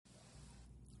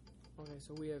Okay,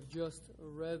 so we have just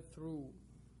read through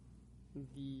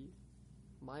the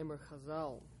Maimer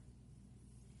Chazal,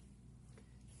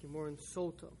 Gemara in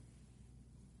Sota,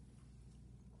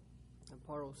 and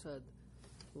Paro said,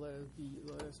 let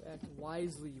us act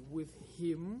wisely with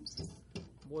him.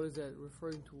 What is that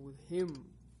referring to with him?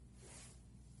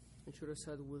 It should have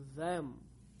said with them.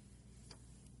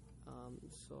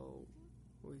 So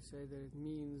we say that it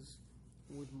means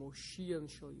with Moshe and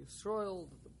Shal Yisrael,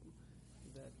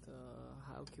 that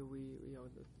how can we,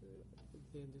 that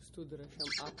they understood that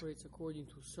Hashem operates according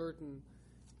to certain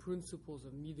principles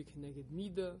of Midah Keneged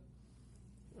Midah,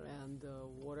 and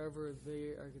whatever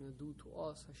they are going to do to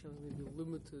us, Hashem is going to be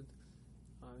limited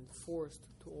and forced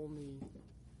to only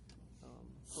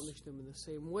punish them in the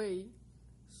same way,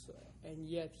 and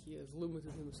yet He has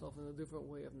limited Himself in a different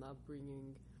way of not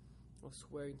bringing, of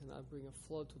swearing to not bring a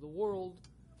flood to the world,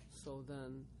 so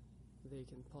then they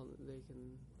can punish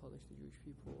the Jewish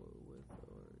people with,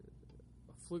 or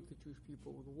afflict the Jewish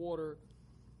people with water,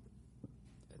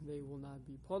 and they will not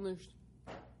be punished.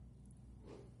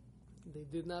 They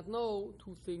did not know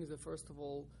two things. That first of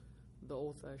all, the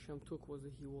oath that Hashem took was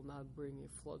that He will not bring a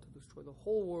flood to destroy the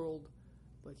whole world,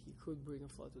 but He could bring a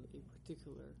flood to a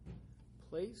particular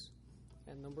place.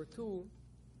 And number two,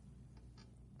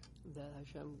 that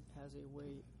Hashem has a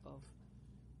way of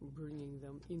bringing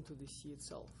them into the sea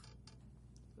itself.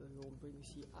 So He won't bring the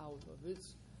sea out of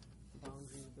its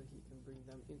boundaries, but He can bring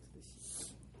them into the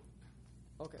sea.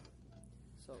 Okay,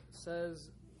 so says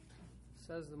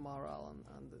the Maharal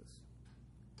on this.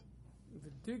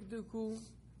 V'digdiku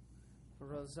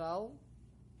Razal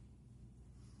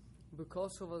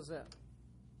b'kosov hazeh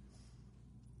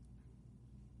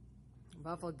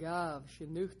v'afal gav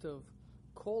shenichtav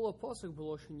kol ha'posek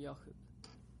b'loshen yachid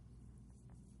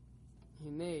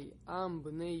hinei am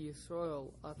b'nei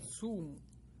Yisrael atzum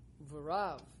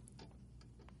v'rav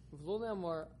v'lo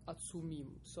ne'amar atzumim.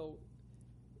 So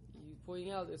you're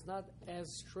pointing out it's not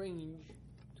as strange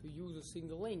to use a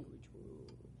single language.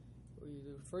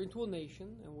 We're referring to a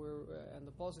nation, and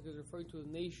the pasuk is referring to a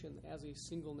nation as a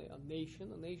single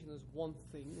nation. A nation is one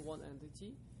thing, one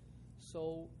entity.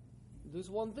 So this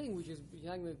one thing, which is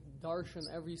behind the darshan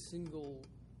every single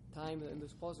time in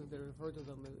this pasuk, they refer to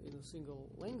them in a single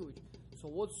language. So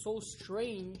what's so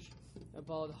strange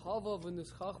about Hava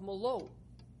v'nischach malo?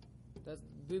 That's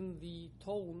been the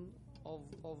tone of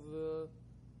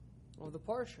the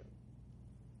parsha.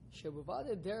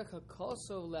 Shebavade derech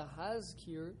hakosov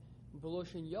lehazkir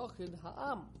b'loshen yachid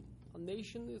ha'am. A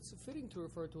nation, it's fitting to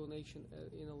refer to a nation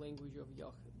in a language of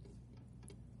yachid.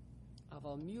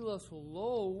 Aval milas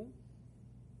lo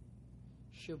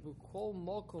shebukol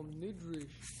makom nidrish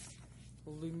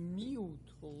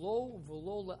limiut lo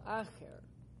v'lo le'acher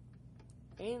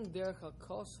and derech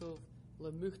hakosov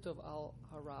lemuchtav al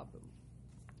harabim.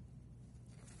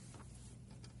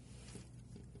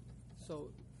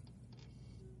 So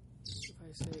if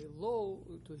I say lo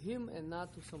to him and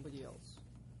not to somebody else,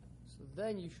 so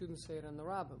then you shouldn't say it on the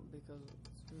rabbim because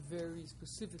it's very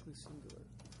specifically singular.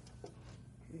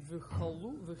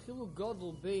 V'chilu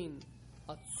gadol bein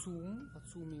atzum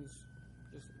means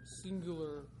just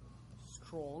singular,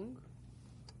 strong,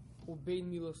 or bein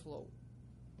milas lo,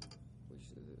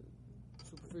 which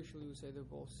superficially we say they're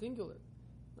both singular.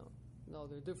 No,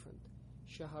 they're different.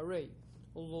 Shaharei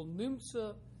lo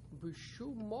nimtza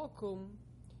b'shu makom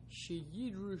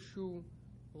sheyidrishu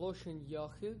loshen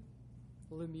yachid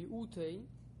lemiutei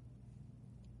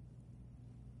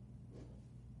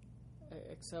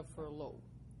except for lo.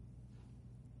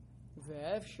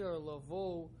 Ve'efshar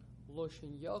lavo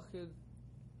loshen yachid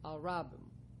al rabim.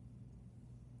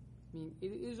 I mean,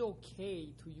 it is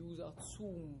okay to use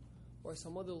atzum or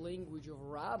some other language of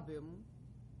rabbim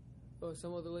or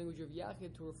some other language of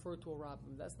yachid to refer to a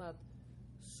rabbim. That's not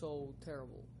so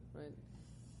terrible, right?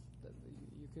 That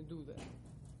you can do that.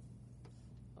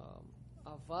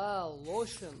 Aval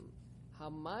loshen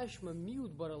hamashma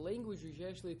miut, but a language which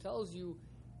actually tells you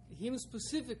him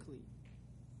specifically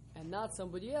and not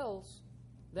somebody else,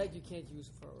 that you can't use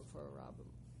for a rabbim.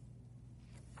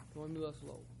 One milas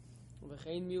lo,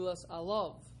 v'chein milas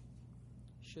alav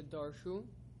shedarshu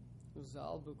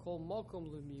zal b'kol makom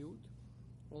lemiut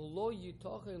lo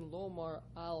yitochen lomar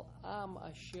al am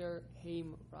asher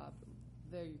heim rabbim.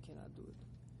 There you cannot do it.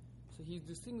 So he's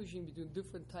distinguishing between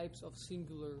different types of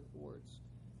singular words.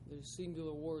 There's a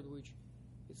singular word which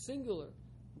is singular,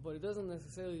 but it doesn't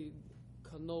necessarily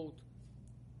connote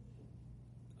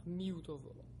a mute of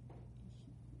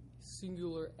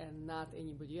singular and not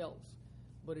anybody else.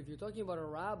 But if you're talking about a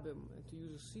rabbim, and to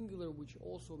use a singular which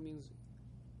also means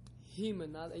him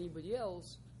and not anybody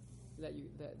else, that you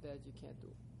can't do.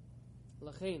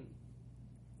 Lachein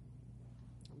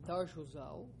darshu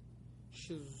zal,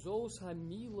 shezos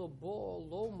hamila bo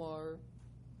lomar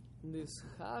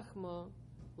nischachma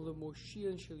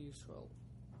lemoshian shel Yisrael.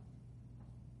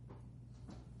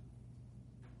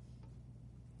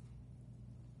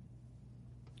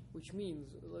 Which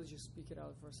means, let's just speak it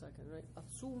out for a second, right?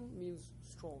 Atzum means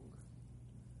strong.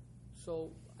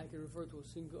 So I can refer to a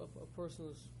single person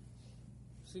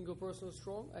as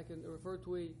strong. I can refer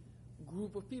to a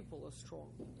group of people as strong.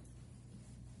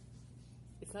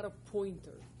 It's not a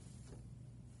pointer,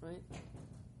 right?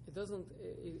 It doesn't.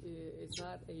 It's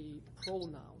not a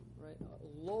pronoun, right?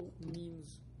 Lo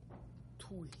means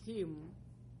to him,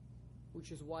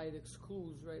 which is why it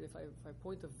excludes, right? If I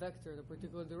point a vector in a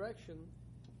particular direction,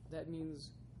 that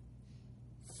means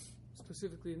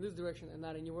specifically in this direction and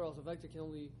not anywhere else. A vector can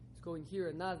only it's going here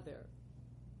and not there,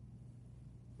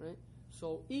 right?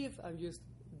 So if I'm just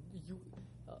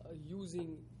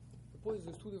using the point is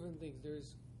there's two different things.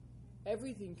 There's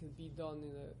everything can be done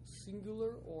in a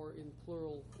singular or in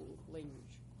plural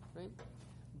language, right?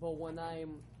 But when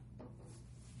I'm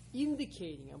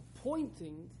indicating, I'm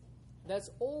pointing,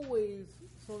 that's always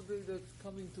something that's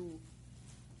coming to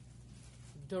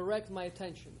direct my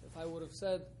attention. If I would have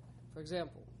said, for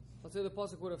example, let's say the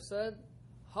pasuk would have said,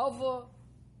 "Hava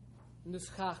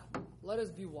nischach," let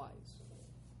us be wise,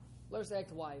 let us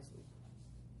act wisely,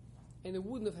 and it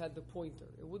wouldn't have had the pointer,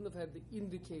 it wouldn't have had the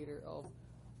indicator of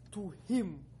to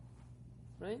him,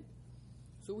 right?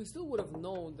 So we still would have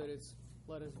known that it's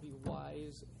let us be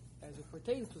wise as it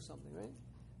pertains to something, right?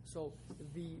 So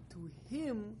the to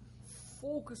him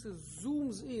focuses,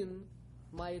 zooms in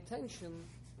my attention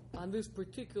on this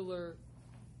particular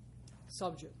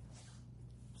subject.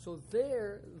 So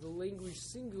there, the language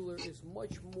singular is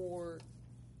much more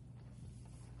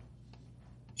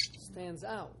stands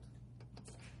out,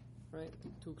 right?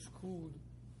 To exclude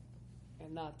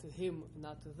and not to him,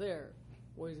 not to there.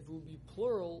 Whereas if it would be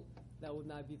plural, that would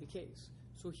not be the case.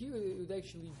 So here it would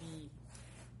actually be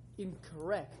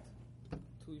incorrect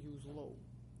to use lo,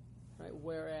 right?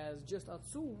 Whereas just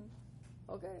atzum,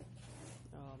 okay,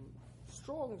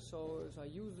 strong. So I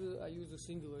use the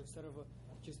singular instead of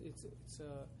just it's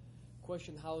a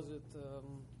question. How is it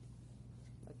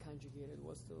conjugated?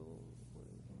 What's the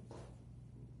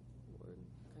word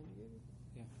conjugated?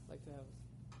 Yeah, like to have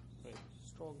right.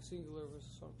 Strong singular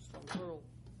versus strong plural.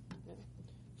 Yeah.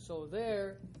 So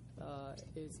there,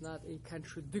 it's not a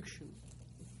contradiction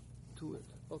to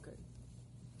it. Okay,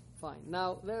 fine.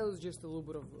 Now that was just a little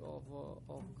bit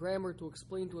of grammar to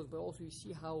explain to us, but also you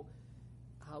see how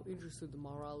interested the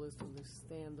Maharal is to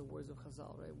understand the words of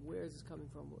Chazal, right? Where is this coming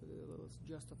from? Let's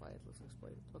justify it. Let's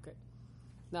explain it. Okay.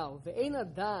 Now, ve'ein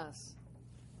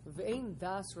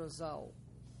das Razal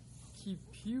ki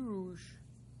pirush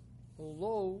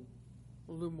lo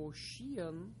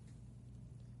lemoshian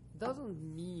doesn't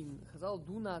mean, Chazal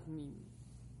do not mean,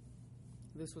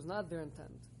 this was not their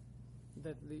intent,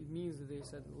 that it means that they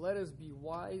said, let us be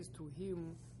wise to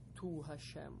him, to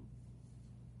Hashem.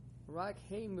 Rak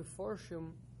hey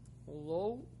meforshim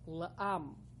lo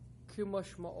la'am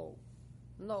kimashma'o.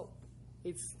 No,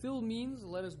 it still means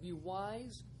let us be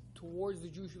wise towards the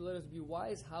Jewish. Let us be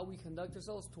wise how we conduct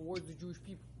ourselves towards the Jewish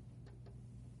people.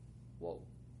 Whoa,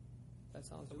 that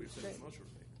sounds we strange. said it was Moshe,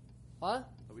 right? What?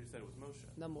 Oh, we just said it was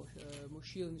Moshe. Not Moshe.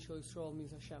 Moshe in Yisrael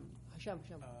means Hashem. Hashem.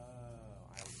 I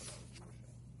always thought it was Moshe.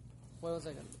 Wait 1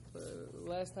 second.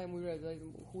 Last time we read, like,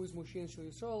 who is Moshe in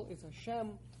Yisrael? It's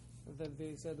Hashem. That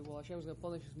they said, well, Hashem is going to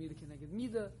punish us Mida Keneged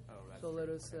Mida, so let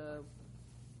us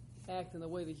act in a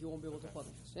way that He won't be able to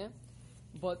punish us. Yeah?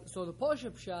 But, so the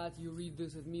Pashup Pshat, you read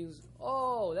this, it means,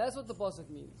 oh, that's what the Pasuk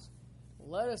means.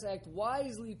 Let us act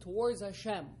wisely towards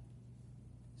Hashem.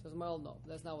 Says Maral, no,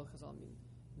 that's not what Chazal mean.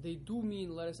 They do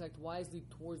mean, let us act wisely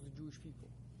towards the Jewish people.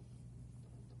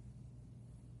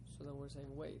 So then we're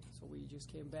saying, wait, so we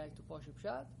just came back to Pashup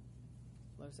Pshat,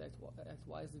 let us act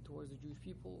wisely towards the Jewish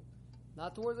people.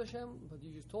 Not towards Hashem, but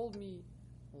you just told me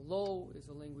lo is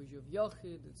a language of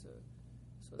Yachid. So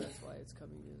that's why it's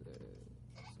coming.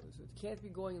 So it can't be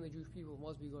going on the Jewish people. It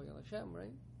must be going on Hashem,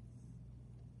 right?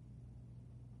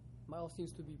 Maral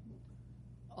seems to be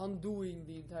undoing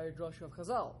the entire drasha of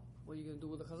Chazal. What are you going to do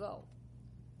with the Chazal?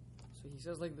 So he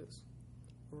says like this: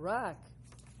 Rak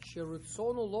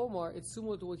sheritzono lomar. It's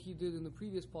similar to what he did in the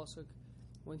previous pasuk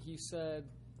when he said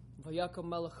Vayakam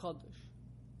Melech Chadash.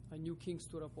 A new king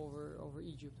stood up over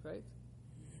Egypt, right?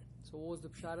 So what was the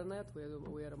pshat on that?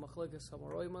 We had a machlekes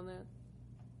samaroim on that.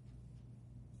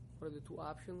 What are the two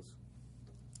options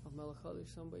of Melech Chadash?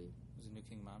 Somebody? Was a new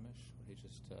king Mamish, or he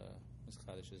just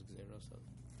mischadish's gzeros of?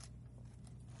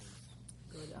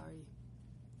 Good, Ari.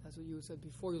 That's what you said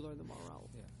before you learned the Maharal.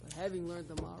 Yeah. But having learned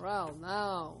the Maharal,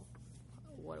 now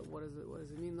What is it? What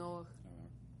does it mean, Noach? I don't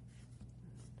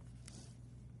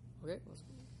remember. Okay,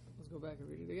 let's go back and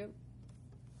read it again.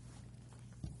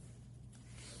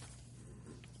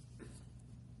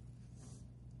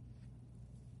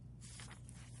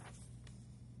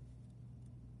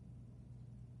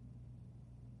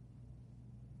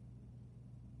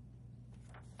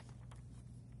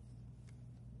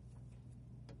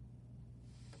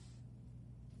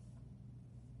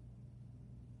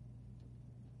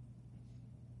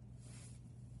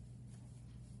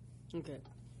 Okay.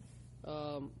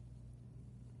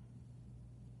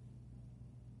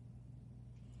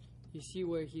 You see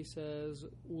where he says,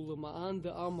 Ulama'an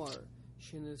de Amar,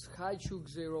 Shenis Chadshuk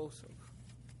Zerosov.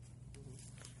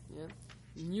 Yeah?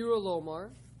 Nira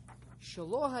Lomar,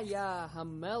 Shalo Haya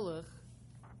Hamelech,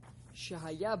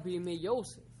 Shahaya B'Yemei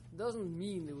Yosef. Doesn't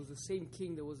mean it was the same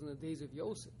king that was in the days of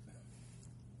Yosef.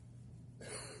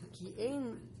 Ki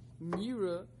ein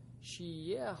Nira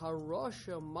Shiyeh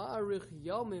Harosha Ma'arich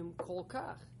Yomim Kol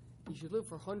Kach. He should live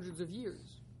for hundreds of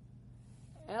years.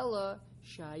 Ella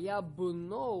Shaya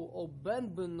Buno O Ben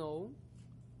Buno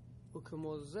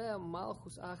Ukemozeh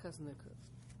Malchus Achas Nikr.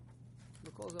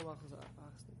 Because of Malchus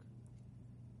Achas Nikr.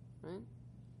 Right?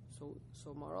 So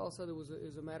Maral said it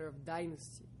is a matter of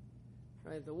dynasty.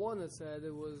 Right? The one that said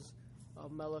it was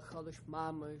Melech Chadash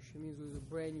Mamash, it means it was a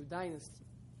brand new dynasty.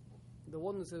 The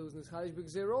one that said it was Nishadish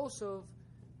B'Gzerosov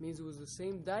means it was the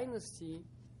same dynasty,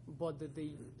 but that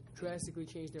they drastically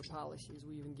changed their policies.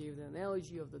 We even gave the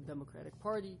analogy of the Democratic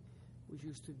Party, which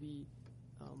used to be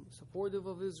supportive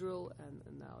of Israel, and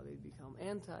now they become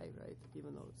anti, right?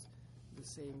 Even though it's the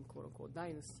same quote-unquote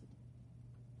dynasty.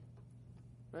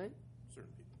 Right?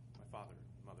 Certain people. My father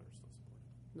and mother are still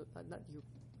supportive. No,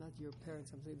 not your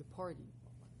parents, I'm saying the party.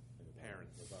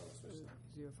 Parents. Is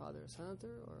your father a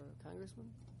senator or a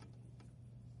congressman?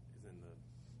 He's in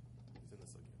the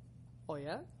sugya. Oh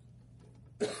yeah?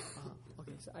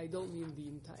 Okay, so I don't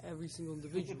mean every single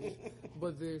individual,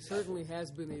 but there certainly has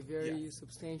been a very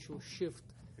substantial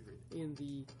shift in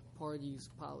the party's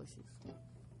policies.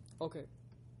 Okay.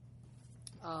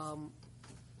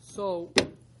 So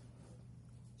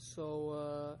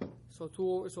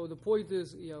the point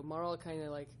is, Maral kind of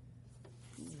like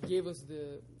gave us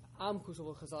the amkus of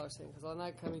what Chazal are saying. Chazal are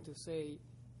not coming to say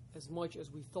as much as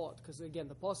we thought, because again,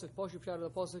 the pasuk, Pashup Shad of the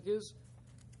pasuk is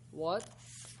what?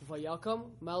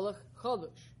 Vayakam Melech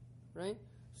Chadash, right?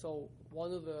 So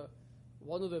one of the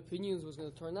opinions was going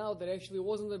to turn out that actually it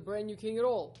wasn't a brand new king at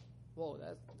all. Whoa,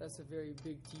 that's a very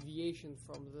big deviation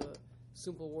from the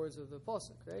simple words of the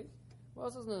pasuk, right? Well,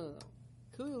 says no.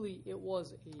 Clearly, it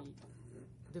was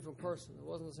a different person. It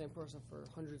wasn't the same person for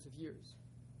hundreds of years,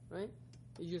 right?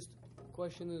 The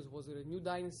question is, was it a new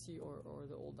dynasty or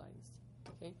the old dynasty?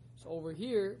 Okay, so over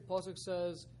here, pasuk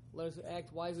says, "Let us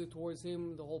act wisely towards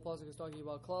him." The whole pasuk is talking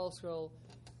about Klal Yisrael.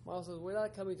 Maral says, "We're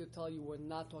not coming to tell you we're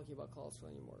not talking about Klal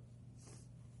Yisrael anymore,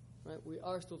 right? We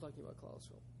are still talking about Klal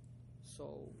Yisrael."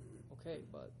 So, okay,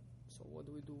 but so what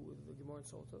do we do with the Gemara and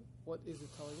Sota? What is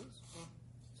it telling us?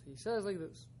 So he says like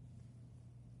this.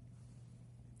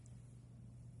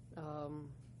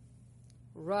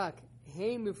 Rak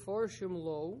hey miforshim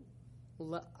lo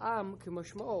la'am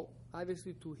k'mashma'o.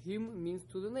 Obviously, to him means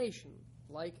to the nation.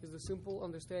 Like is the simple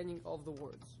understanding of the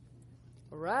words.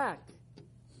 Rak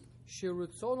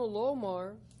shirutzono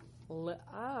lomar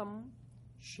le'am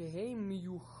shehei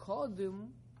miyuchadim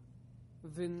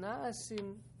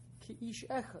v'na'asim ki'ish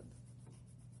echad.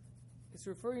 It's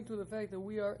referring to the fact that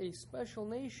we are a special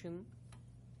nation,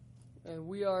 and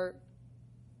we are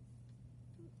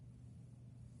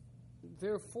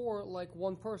therefore like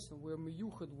one person. We're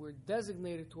miyuchad, we're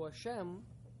designated to Hashem,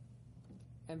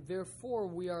 and therefore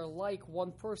we are like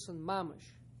one person,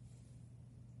 mamash.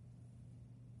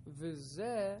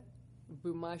 V'zeh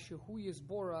b'ma shehu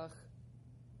yisborach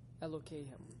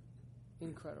Elokeihem.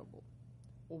 Incredible.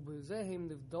 U'b'zehem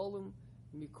nivdolim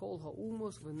mikol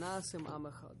ha'umos v'nasem am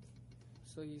echad.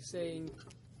 So he's saying,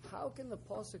 how can the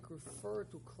pasuk refer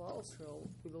to Klal Yisrael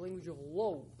with the language of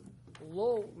lo?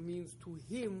 Lo means to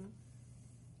him,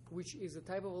 which is a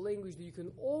type of a language that you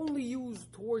can only use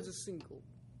towards a single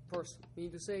person.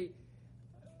 Meaning to say,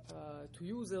 to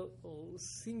use a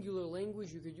singular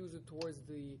language, you could use it towards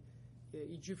the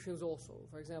Egyptians also.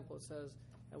 For example, it says,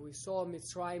 and we saw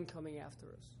Mitzrayim coming after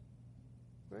us.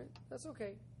 Right? That's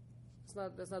okay.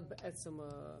 That's not be'etzem,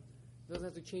 doesn't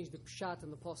have to change the pshat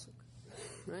and the pasuk.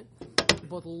 Right?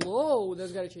 But lo,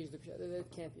 that's got to change the pshat. That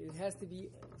can't be. It has to be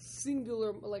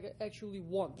singular, like actually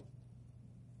one.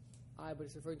 But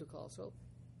it's referring to Klal Yisrael.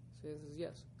 So he says,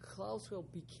 yes, Klal Yisrael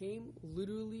became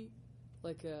literally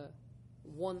like a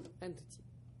one entity.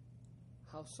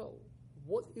 How so?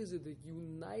 what is it that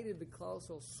united the Klal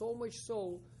Yisrael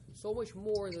so much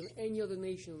more than any other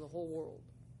nation in the whole world?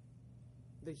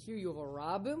 That here you have a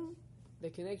rabbim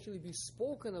that can actually be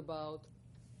spoken about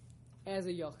as a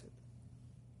yachid.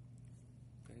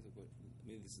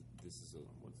 Maybe this is a.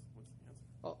 What's the answer?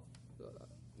 Oh,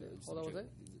 hold on one second.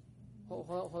 Hold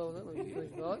on one second. Let me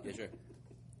finish the thought. Yeah, sure.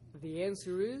 The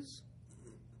answer is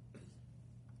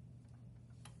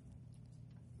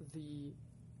the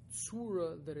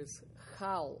surah that is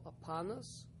chal upon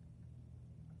us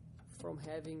from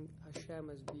having Hashem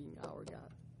as being our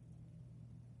God.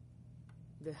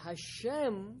 The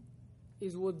Hashem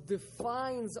is what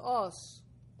defines us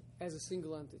as a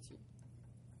single entity.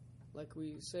 Like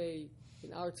we say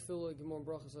in our tefillah, Gemara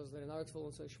Bracha says that in our tefillah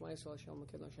it says Shema Yisrael Hashem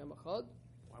Elokeinu Hashem Echad.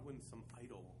 Why wouldn't some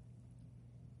idol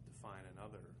define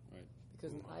another? Right.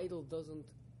 Because an idol doesn't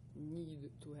need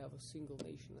to have a single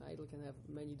nation. An idol can have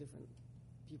many different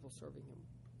people serving him,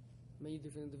 many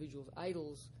different individuals.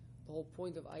 Idols, the whole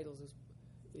point of idols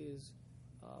is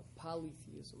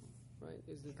polytheism, right?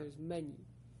 Is that there's many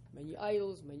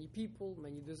idols, many people,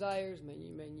 many desires,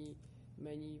 many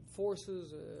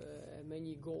forces, and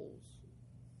many goals,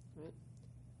 right?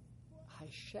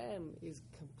 Hashem is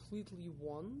completely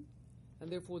one,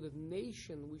 and therefore the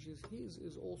nation which is His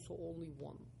is also only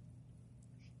one.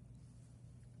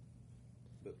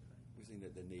 But we're saying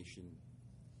that the nation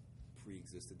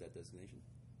pre-existed that designation,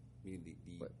 meaning the.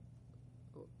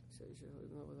 Oh, sorry,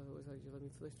 let me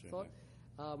finish the thought.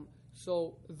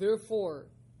 So therefore,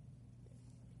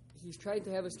 he's trying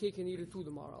to have his cake and eat it too,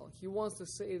 the moral. He wants to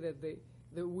say that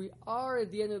we are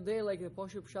at the end of the day, like the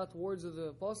Pashup Pshat words of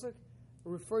the Pasuk,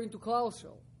 referring to Klal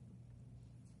Yisrael.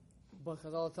 But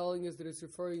Chazal are telling us that it's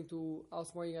referring to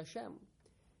outsmarting Hashem.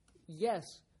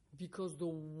 Yes, because the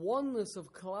oneness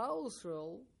of Klal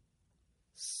Yisrael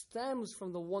stems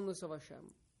from the oneness of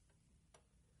Hashem.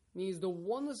 Means the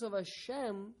oneness of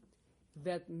Hashem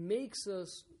that makes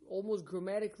us, almost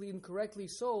grammatically incorrectly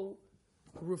so,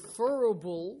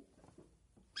 referable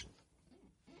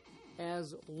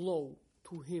as lo,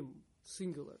 to Him,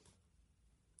 singular.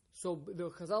 So the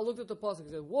Chazal looked at the pasuk and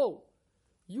said, whoa,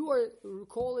 you are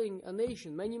calling a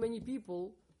nation, many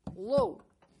people, lo,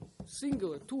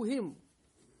 singular, to Him.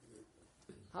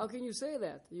 How can you say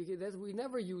that? We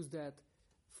never use that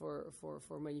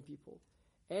for many people.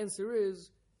 Answer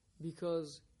is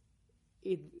because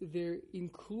they're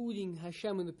including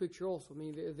Hashem in the picture also. I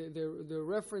mean, they're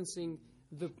referencing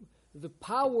the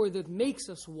power that makes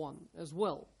us one as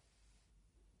well.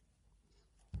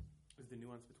 Is the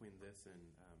nuance between this and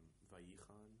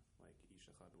Vayichan, like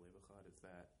Ishachad Levachad, is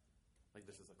that like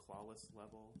this is a clawless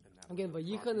level? And that again,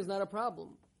 Vayichan is not a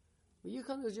problem.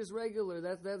 Vayichan is just regular.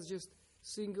 That's just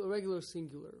regular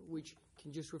singular, which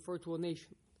can just refer to a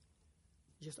nation,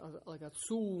 just like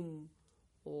Atzum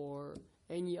or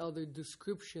any other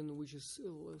description which is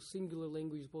a singular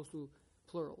language opposed to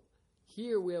plural.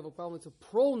 Here we have a problem. It's a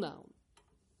pronoun,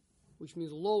 which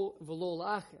means lo v'lo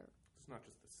la'acher. It's not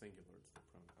just the singular; it's the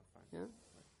pronoun. Fine. Yeah.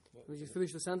 Let me just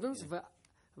finish the sentence.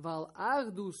 Val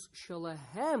achdus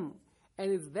shalahem,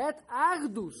 and it's that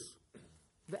achdus,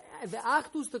 the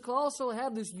achdus the Klal Yisrael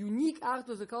have, this unique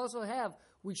achdus the Klal Yisrael have,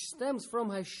 which stems from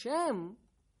Hashem,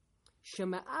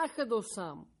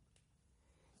 shema'achadosam.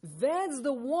 That's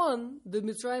the one that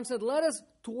Mitzrayim said, let us,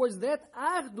 towards that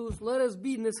achdus, let us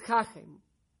be neschachem.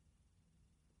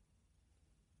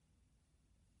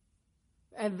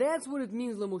 And that's what it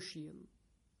means, Lamoshian.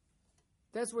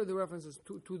 That's where the reference is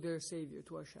to their Savior,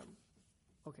 to Hashem.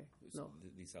 Okay, So no.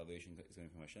 the salvation is coming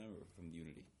from Hashem or from the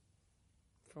unity?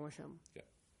 From Hashem. Yeah.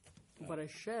 But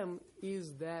Hashem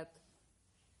is that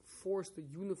force that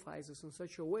unifies us in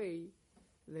such a way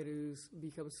that it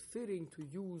becomes fitting to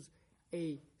use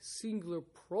a singular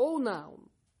pronoun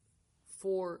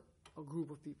for a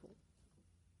group of people.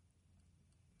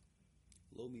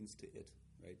 Lo means to it,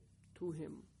 right? To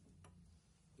Him.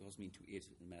 It also means to it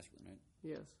in masculine, right?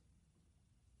 Yes.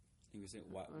 And you were saying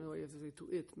why? I know you have to say to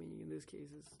it, meaning in this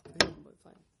case it's to Him, but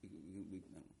fine.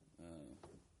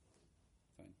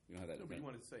 Fine. We don't have that. No, but you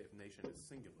wanted to say if nation is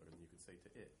singular, then you could say to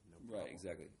it. No Right, problem.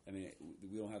 exactly. I mean,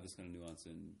 we don't have this kind of nuance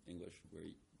in English where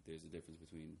there's a difference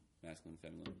between masculine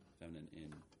and feminine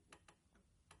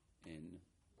in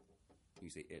you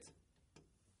say it,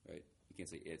 right? You can't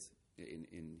say it.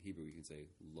 In Hebrew, you can say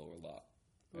lo or la.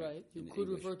 Right. You In could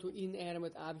English. refer to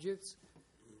inanimate objects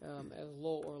as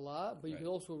lo or la, but you Right. can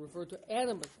also refer to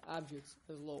animate objects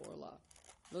as lo or la.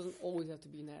 It doesn't always have to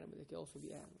be inanimate. It can also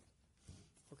be animate.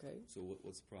 Okay? So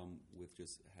what's the problem with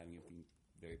just having it being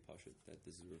very pashut that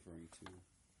this is referring to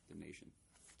the nation,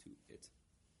 to it?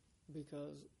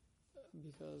 Because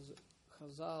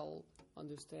Chazal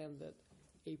understand that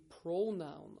a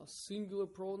pronoun, a singular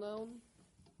pronoun,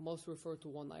 must refer to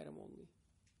one item only.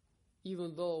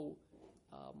 Even though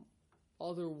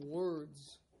other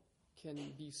words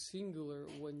can be singular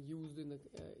when used in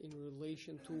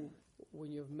relation to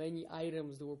when you have many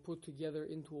items that were put together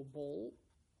into a bowl.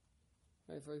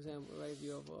 Right? For example, right,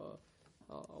 you have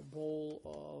a bowl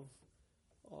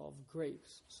of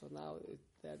grapes. So now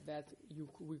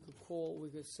we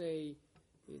could say,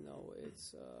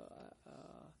 it's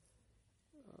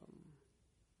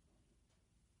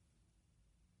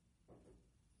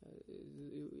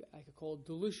I could call it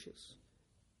delicious,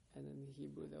 and in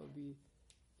Hebrew that would be,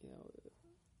 not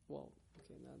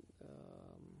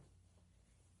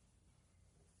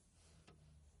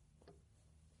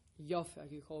Yafe. I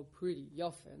could call it pretty,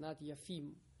 Yafe, not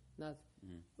Yafim, not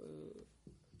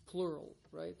plural,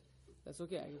 right? That's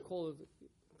okay. I can call it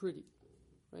pretty,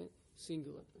 right?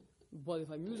 Singular. But if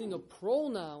I'm using a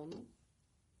pronoun,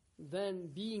 then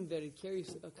being that it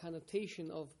carries a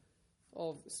connotation of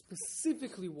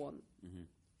specifically one,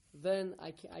 then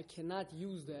I cannot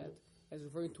use that as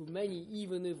referring to many,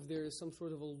 even if there is some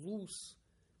sort of a loose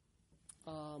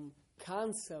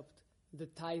concept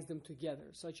that ties them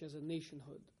together, such as a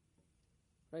nationhood.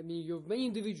 Right? Meaning you have many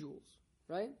individuals,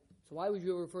 right? So why would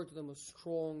you ever refer to them as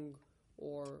strong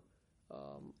or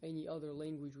any other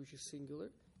language which is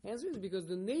singular? Answer is because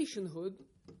the nationhood,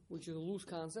 which is a loose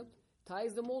concept,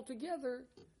 ties them all together,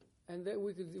 and then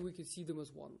we could see them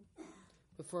as one.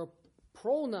 But for a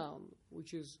pronoun,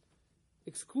 which is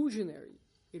exclusionary,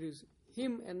 it is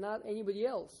him and not anybody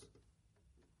else.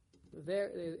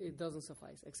 There, it doesn't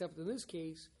suffice, except in this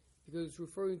case, because it's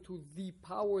referring to the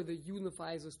power that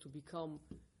unifies us to become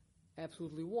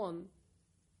absolutely one,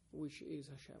 which is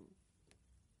Hashem.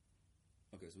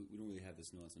 Okay, so we don't really have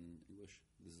this nuance in English.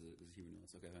 This is Hebrew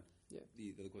nuance. Okay, fine. Yeah.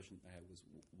 The other question I had was,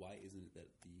 why isn't it that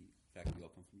the fact that we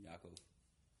all come from Yaakov,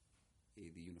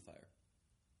 the unifier?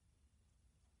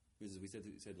 Because we said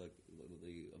like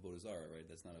the Avodah Zarah, right?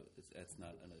 That's not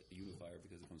a unifier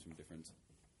because it comes from different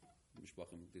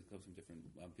mishpachim. It comes from different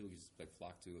people. Just like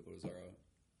flock to Avodah Zarah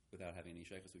without having any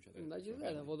shaykhs to each other. Not just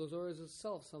that. Avodah Zarah is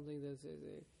itself something that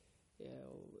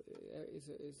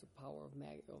is the power of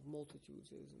multitudes.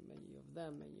 There's many of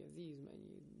them, many of these,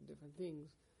 many different things.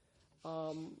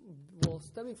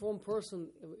 Stemming from one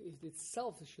person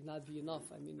itself should not be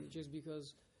enough. I mean, just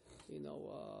because,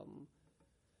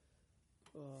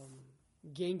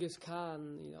 Genghis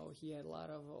Khan, he had a lot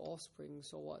of offspring.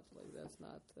 So what? Like that's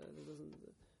not. That doesn't.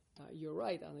 You're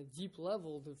right. On a deep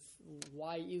level,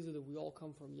 why is it that we all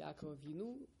come from Yaakov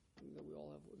Avinu? That we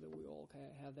all kind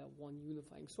of have that one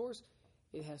unifying source.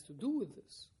 It has to do with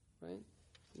this, right?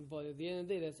 But at the end of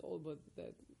the day, that's all. But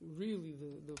that really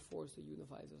the force that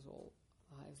unifies us all,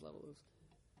 the highest level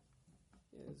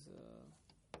is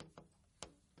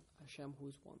Hashem, who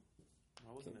is one.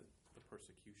 Why wasn't it the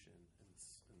persecution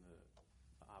and the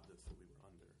obdus that we were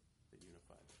under that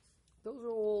unified us? Those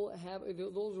are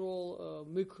all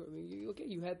mikra. I mean,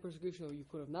 you had persecution, or you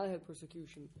could have not had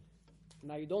persecution.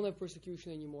 Now you don't have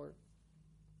persecution anymore.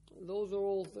 Those are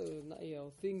all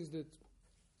things that,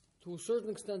 to a certain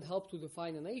extent, help to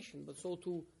define a nation. But so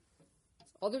too,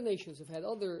 other nations have had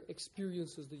other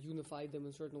experiences that unified them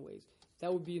in certain ways.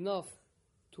 That would be enough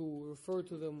to refer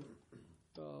to them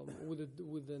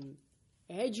with an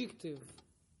adjective,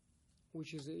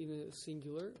 which is in a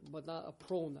singular, but not a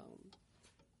pronoun.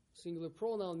 Singular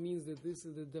pronoun means that this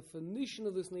is the definition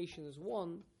of this nation as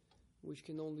one, which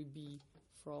can only be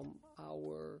from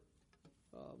our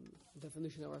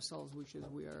definition of ourselves, which is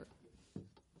we are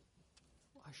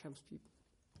Hashem's people,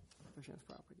 Hashem's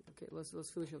property. Okay, let's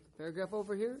finish up the paragraph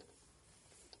over here.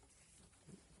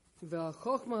 The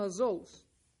chokhmah hazos,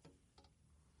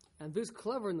 and this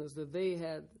cleverness that they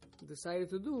had decided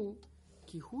to do,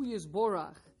 ki hu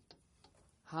yisborach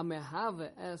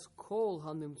hamehave es kol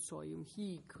hanimtsoyim,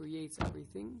 he creates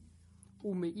everything,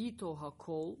 umeito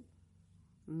hakol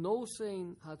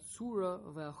nosein hatzura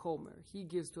ve'achomer, he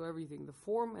gives to everything the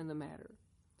form and the matter.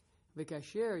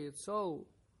 V'kasher yitzo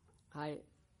hay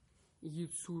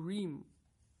yitzurim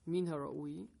min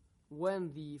haraui,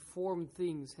 when the formed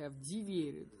things have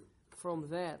deviated from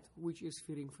that which is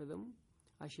fitting for them,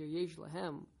 asher yesh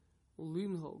lahem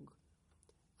linhog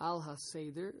al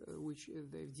haseder, which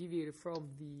they've deviated from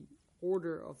the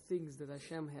order of things that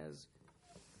Hashem has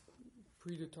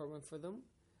predetermined for them,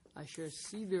 asher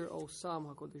sider osam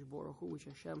hakodesh baruch hu, which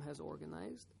Hashem has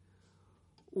organized,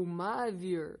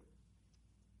 umavir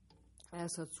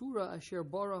as hatzura asher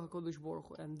bara hakodesh baruch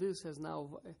hu, and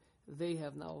they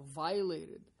have now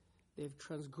violated, they've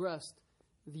transgressed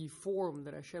the form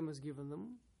that Hashem has given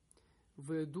them.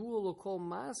 V'edu lokol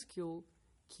maskil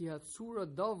ki hatzura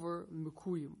davar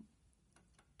mekuyim.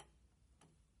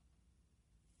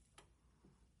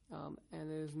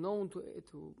 And it is known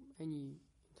to any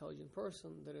intelligent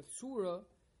person that a tzura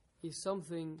is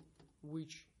something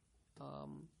which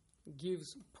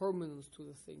gives permanence to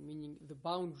the thing, meaning the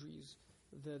boundaries,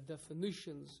 the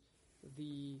definitions,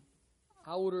 the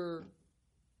outer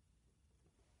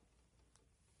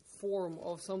form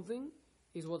of something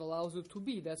is what allows it to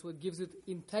be. That's what gives it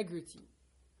integrity,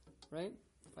 right?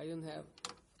 If I didn't have,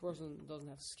 a person doesn't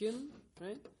have skin,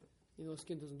 right?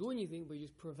 Skin doesn't do anything, but it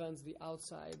just prevents the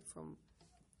outside from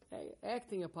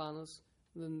acting upon us.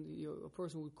 Then a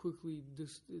person would quickly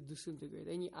disintegrate.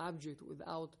 Any object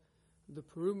without the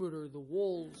perimeter, the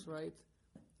walls, right?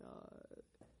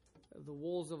 The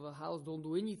walls of a house don't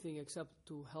do anything except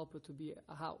to help it to be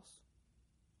a house,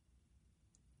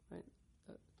 right?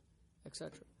 Etc.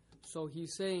 So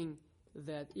he's saying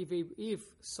that if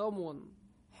someone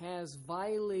has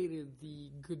violated the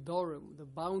gedorim, the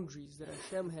boundaries that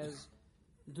Hashem has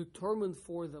determined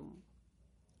for them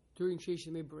during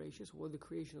Sheshim Bereshis, or the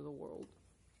creation of the world,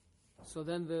 so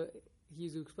then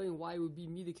he's explaining why it would be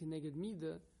midah keneged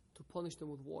midah to punish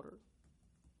them with water.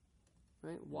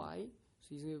 Right? Why?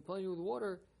 So he's going to punish them with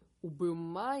water.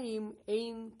 U'b'mayim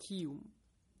ein kiyum,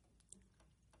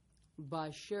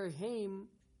 ba'asher heim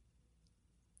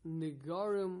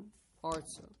negarim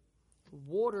arza.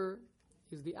 Water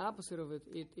is the opposite of it.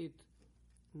 It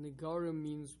negarim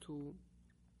means to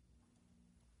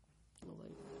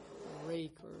like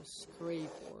rake or scrape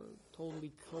or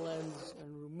totally cleanse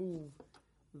and remove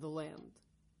the land.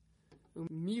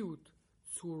 Mute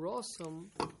tzurosam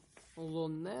lo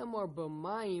nemar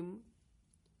b'mayim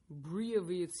bria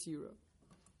v'yetzira.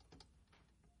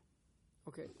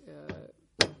 Okay,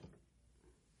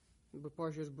 but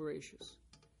Parshas Bereshis,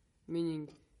 meaning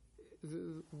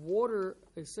the water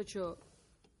is such a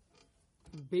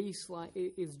baseline.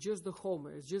 It's just the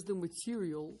chomer, it's just the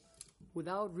material,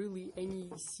 without really any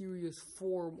serious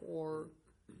form or.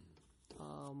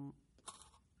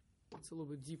 It's a little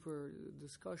bit deeper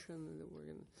discussion that we're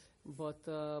gonna, but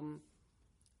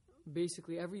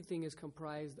basically everything is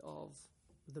comprised of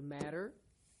the matter,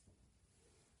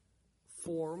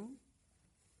 form,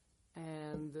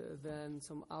 and then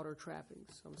some outer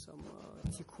trappings, some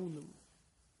tikkunim.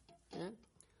 Yeah?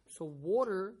 So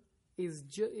water is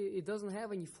it doesn't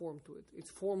have any form to it. It's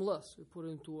formless. We put it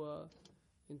into a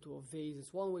vase.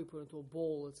 It's one way. Put it into a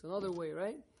bowl. It's another way,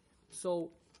 right?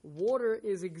 So water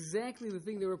is exactly the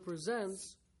thing that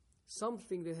represents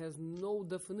something that has no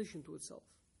definition to itself,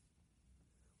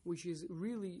 which is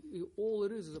really all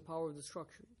it is a power of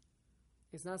destruction.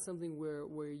 It's not something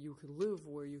where you can live,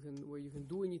 where you can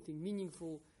do anything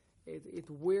meaningful. It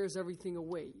wears everything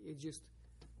away. It just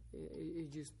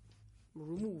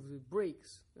removes. It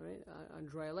breaks. Right? On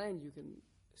dry land, you can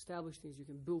establish things. You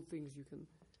can build things. You can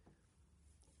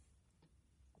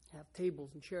have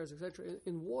tables and chairs, etc.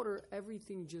 In water,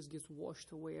 everything just gets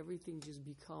washed away. Everything just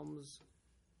becomes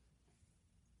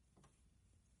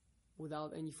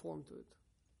without any form to it.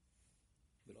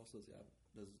 But also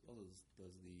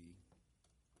does the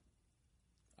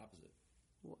opposite.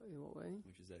 In what way?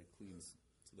 Which is that it cleans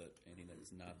so that anything that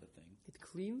is not the thing. It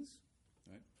cleans?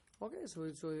 Right. Okay, so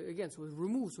it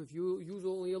removes. So if you use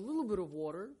only a little bit of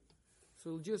water, so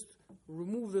it'll just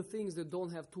remove the things that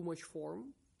don't have too much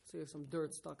form. So you have some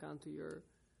dirt stuck onto your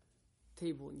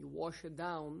table and you wash it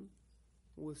down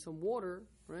with some water,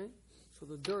 right? So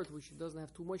the dirt, which doesn't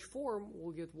have too much form,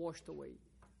 will get washed away.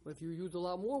 But if you use a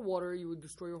lot more water, you would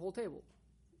destroy your whole table.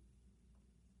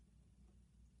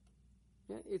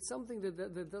 Yeah? It's something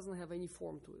that doesn't have any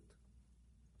form to it.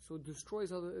 So it destroys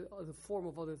the form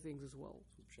of other things as well.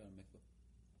 So it's Pshat and Mikvah.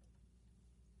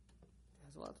 It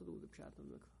has a lot to do with the Pshat and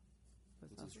Mikvah.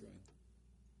 What's destroying?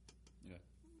 Yeah.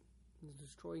 It's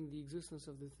destroying the existence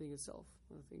of the thing itself.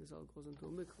 When the thing itself goes into a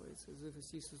mikvah, it's as if it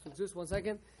ceases to exist. 1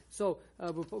 second. So,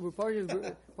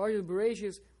 Parshas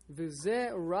Bereshis,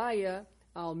 v'zeh raya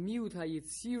al miut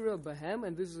hayitzira behem,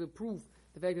 and this is a proof,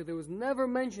 the fact that there was never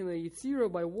mentioned a yitzira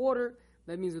by water.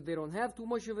 That means that they don't have too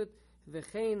much of it.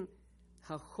 V'chein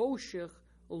hachoshech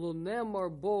lo nemar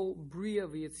bo bria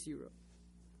v'yitzira.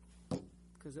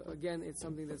 Because again, it's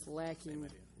something that's lacking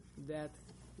that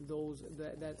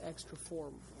extra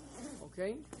form.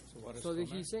 Okay? So did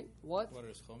he say what? Water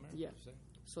is chomer? Yeah.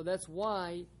 So that's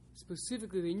why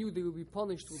specifically they knew they would be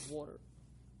punished with water.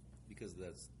 Because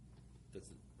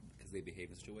because they behave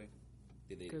in such a way.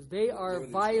 Because they are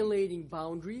violating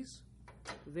boundaries.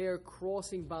 They are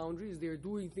crossing boundaries. They are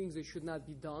doing things that should not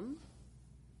be done.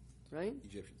 Right?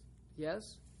 Egyptians.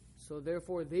 Yes. So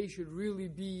therefore they should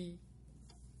really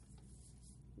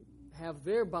have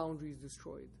their boundaries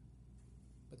destroyed.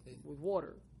 But with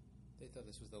water. they thought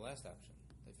this was the last option.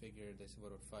 They figured, they said, what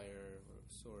about fire, what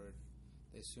about sword?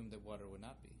 They assumed that water would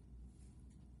not be.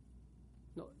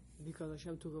 No, because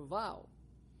Hashem took a vow.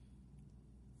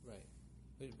 Right.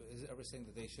 But are we saying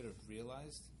that they should have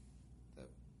realized that,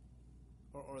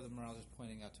 or the morale just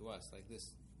pointing out to us, like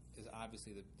this is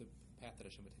obviously the path that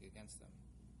Hashem would take against them?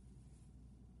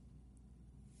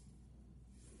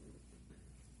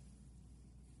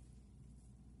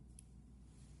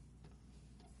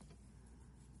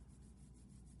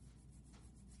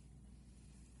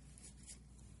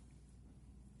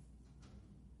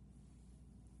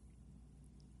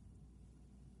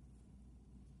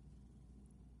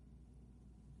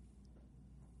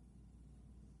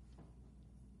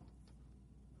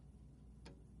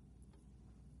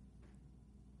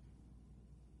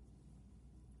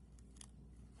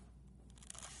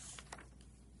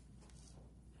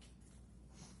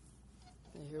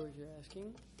 I hear what you're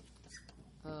asking.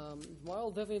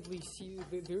 I'll definitely see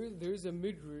there is a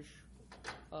midrash.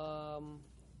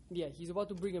 Yeah, he's about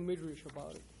to bring a midrash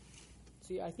about it.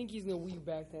 See, I think he's going to weave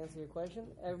back to answer your question.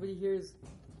 Everybody hears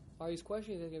Ari's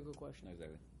question. He's asking a good question.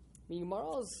 Exactly. Meaning,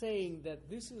 Maral is saying that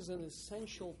this is an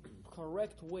essential,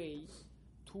 correct way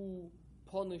to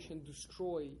punish and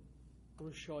destroy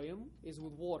Rishoyim is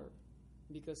with water.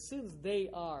 Because since they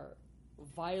are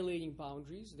violating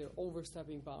boundaries, they're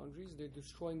overstepping boundaries, they're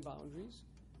destroying boundaries,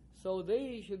 so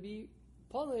they should be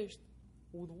punished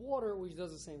with water, which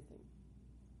does the same thing.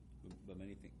 But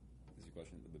many things, this is your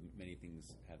question, but many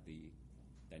things have the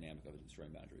dynamic of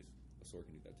destroying boundaries. A sword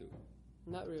can do that too.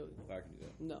 Not really. Fire can do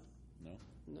that. No. No?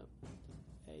 No.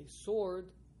 A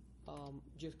sword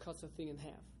just cuts a thing in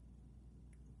half.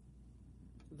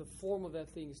 The form of that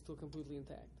thing is still completely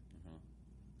intact. Uh-huh.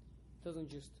 It doesn't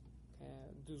just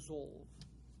dissolve,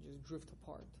 just drift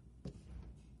apart.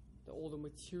 All the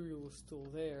material is still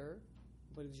there,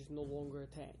 but it's just no longer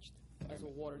attached. That's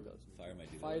what water does. Fire might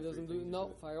do that. Fire doesn't do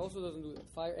no. Fire also doesn't do that.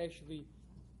 Fire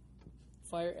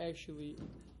actually,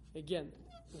 again,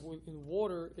 in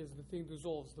water is the thing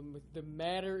dissolves. The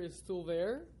matter is still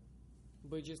there,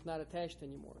 but it's just not attached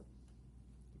anymore.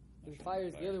 In fire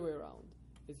is the other way around.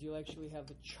 Is you'll actually have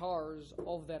the chars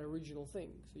of that original thing,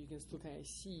 so you can still kind of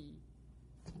see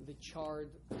the charred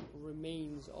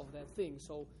remains of that thing.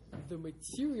 So the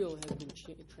material has been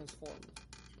transformed,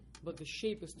 but the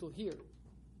shape is still here.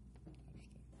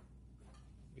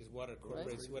 Because water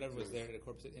incorporates whatever was there, it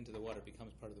incorporates it into the water,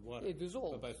 becomes part of the water. It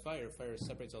dissolves. But by fire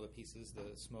separates all the pieces,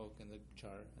 the smoke and the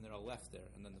char, and they're all left there,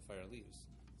 and then the fire leaves.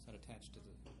 It's not attached to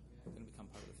it's going to become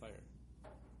part of the fire.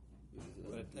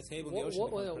 But a table in the ocean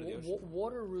becomes part of the ocean.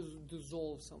 Water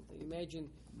dissolves something. Imagine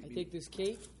I take this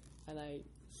cake and I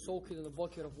soak it in a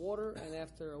bucket of water, and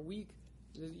after a week,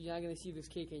 you're not going to see this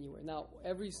cake anywhere. Now,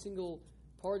 every single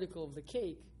particle of the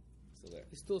cake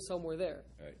is still somewhere there.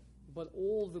 Right. But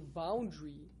all the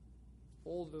boundary,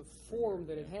 all the form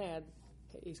that it had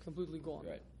is completely gone.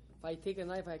 Right. If I take a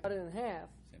knife, I cut it in half,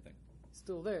 Same thing. it's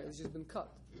still there. It's just been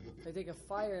cut. If I take a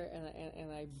fire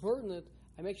and I burn it,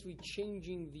 I'm actually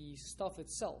changing the stuff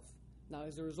itself. Now,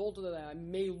 as a result of that, I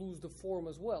may lose the form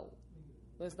as well.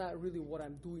 That's not really what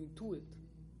I'm doing to it.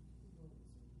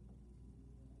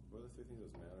 What are the three things? It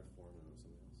was matter, form, and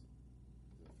something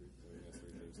else?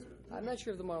 Three things to it. I'm not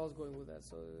sure if the Maral is going with that.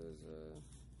 So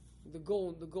the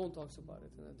Gon talks about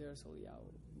it in Aderes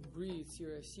Eliyahu. Bri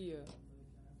Tzir Asiya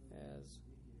as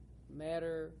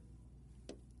matter,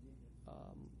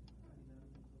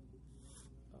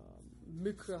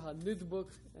 Mikra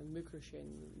HaNidbuk and Mikra Shein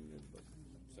Nidbuk.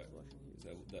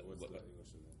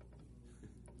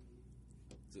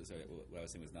 Sorry, what I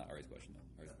was saying was not Ari's question,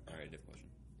 though. Ari had a different question.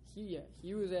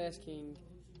 He was asking,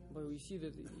 but we see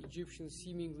that the Egyptians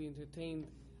seemingly entertained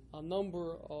a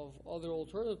number of other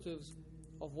alternatives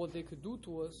of what they could do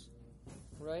to us,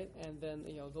 right? And then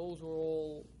those were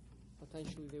all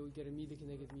potentially they would get a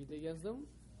midah against them,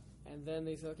 and then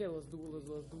they said, okay, let's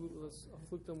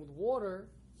afflict them with water,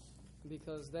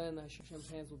 because then Hashem's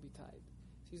hands will be tied.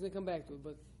 So he's going to come back to it,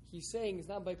 but he's saying it's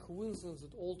not by coincidence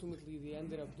that ultimately they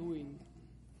ended up doing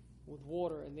with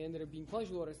water, and they ended up being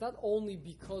punished with water. It's not only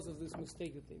because of this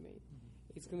mistake that they made.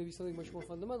 It's going to be something much more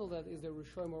fundamental, that is that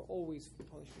Rishonim are always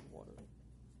punished with water.